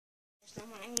So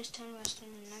my name is Tony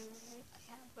Weston, and I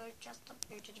have just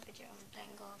uploaded a video on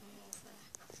playing Garden Warfare.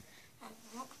 And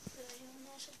I'm not really on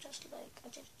there, so just like I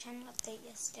did a channel update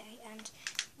yesterday, and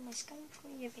in my screen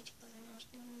preview video, and I was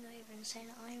leaning over and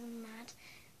saying that Iron Mad,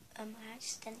 I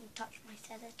accidentally touched my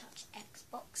Tether Touch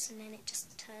Xbox, and then it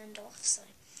just turned off. So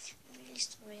I'm really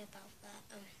sorry about that.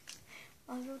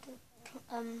 I will do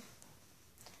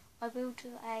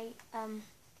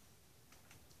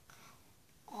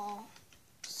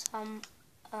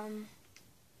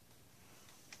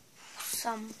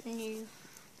some new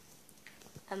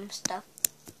stuff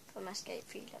from Escape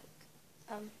Freelog.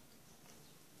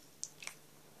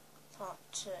 Part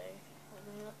 2.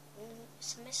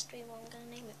 It's a mystery what I'm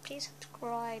gonna name it. Please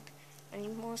subscribe. I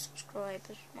need more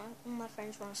subscribers. All my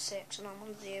friends are on 6 and I'm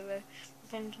on 0. My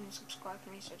friends don't subscribe to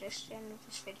me, so this is the end of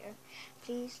this video.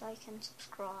 Please like and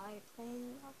subscribe. I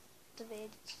love the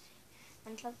vids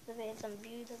and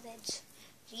view the vids.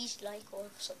 Please like or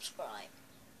subscribe.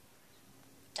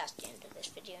 That's the end of this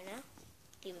video now.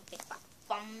 Leave a big fat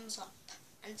thumbs up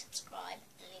and subscribe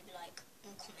and leave a like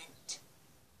and comment.